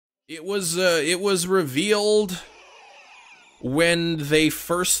It was revealed when they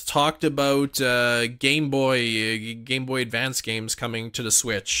first talked about Game Boy Advance games coming to the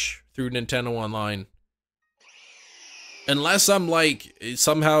Switch through Nintendo Online. Unless I'm like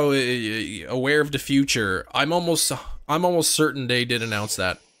somehow aware of the future, I'm almost certain they did announce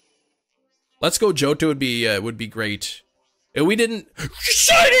that. Let's Go Johto would be great. If we didn't,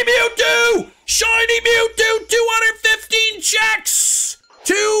 Shiny Mewtwo, Shiny Mewtwo, 215 checks,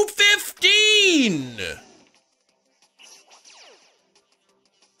 215.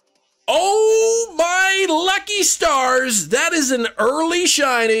 Oh my lucky stars! That is an early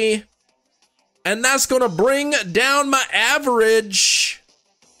shiny. And that's gonna bring down my average.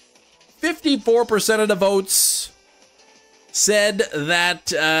 54% of the votes said that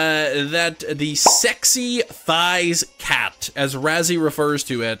that the sexy thighs cat, as Razzie refers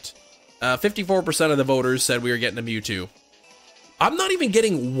to it, 54% of the voters said we were getting a Mewtwo. I'm not even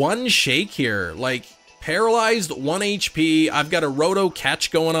getting one shake here. Like, paralyzed, 1 HP. I've got a Roto catch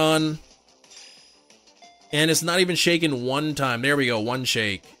going on. And it's not even shaking one time. There we go, 1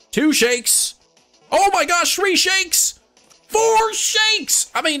 shake. 2 shakes. Oh my gosh, 3 shakes. 4 shakes.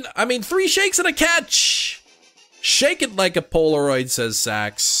 I mean 3 shakes and a catch. Shake it like a Polaroid, says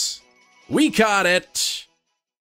Sax. We caught it.